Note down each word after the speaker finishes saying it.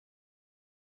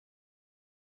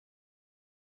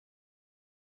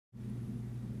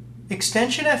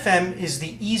ExtensionFM is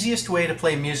the easiest way to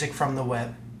play music from the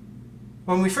web.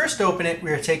 When we first open it,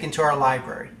 we are taken to our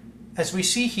library. As we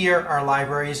see here, our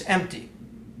library is empty.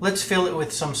 Let's fill it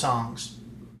with some songs.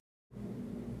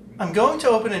 I'm going to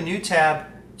open a new tab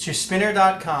to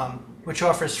spinner.com, which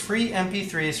offers free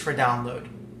MP3s for download.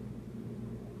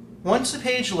 Once the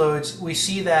page loads, we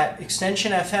see that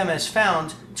ExtensionFM has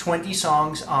found 20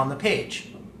 songs on the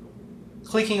page.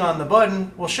 Clicking on the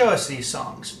button will show us these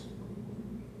songs.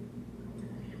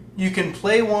 You can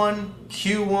play one,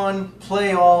 cue one,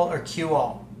 play all, or cue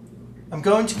all. I'm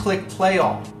going to click play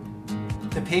all.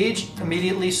 The page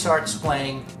immediately starts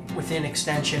playing within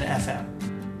ExtensionFM.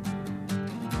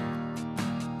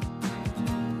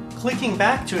 Clicking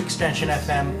back to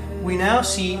ExtensionFM, we now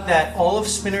see that all of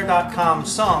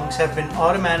Spinner.com's songs have been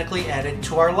automatically added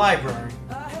to our library.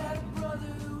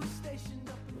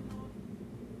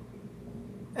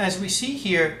 As we see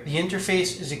here, the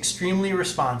interface is extremely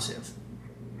responsive.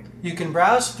 You can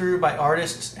browse through by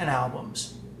artists and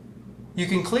albums. You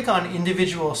can click on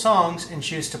individual songs and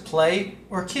choose to play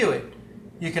or cue it.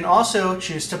 You can also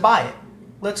choose to buy it.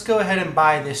 Let's go ahead and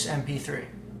buy this MP3.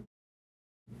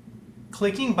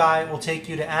 Clicking buy will take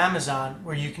you to Amazon,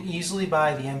 where you can easily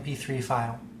buy the MP3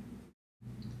 file.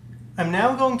 I'm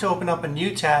now going to open up a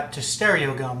new tab to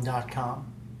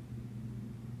stereogum.com.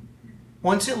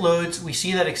 Once it loads, we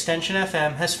see that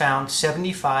ExtensionFM has found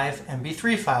 75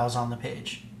 MP3 files on the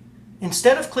page.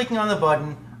 Instead of clicking on the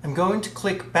button, I'm going to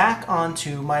click back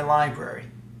onto my library.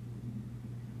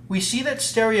 We see that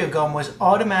Stereogum was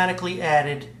automatically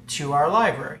added to our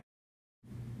library.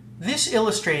 This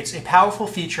illustrates a powerful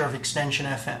feature of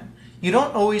ExtensionFM. You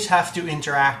don't always have to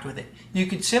interact with it. You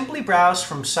could simply browse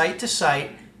from site to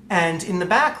site, and in the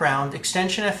background,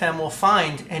 ExtensionFM will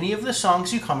find any of the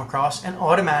songs you come across and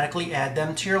automatically add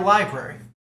them to your library.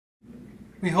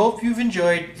 We hope you've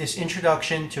enjoyed this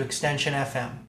introduction to ExtensionFM.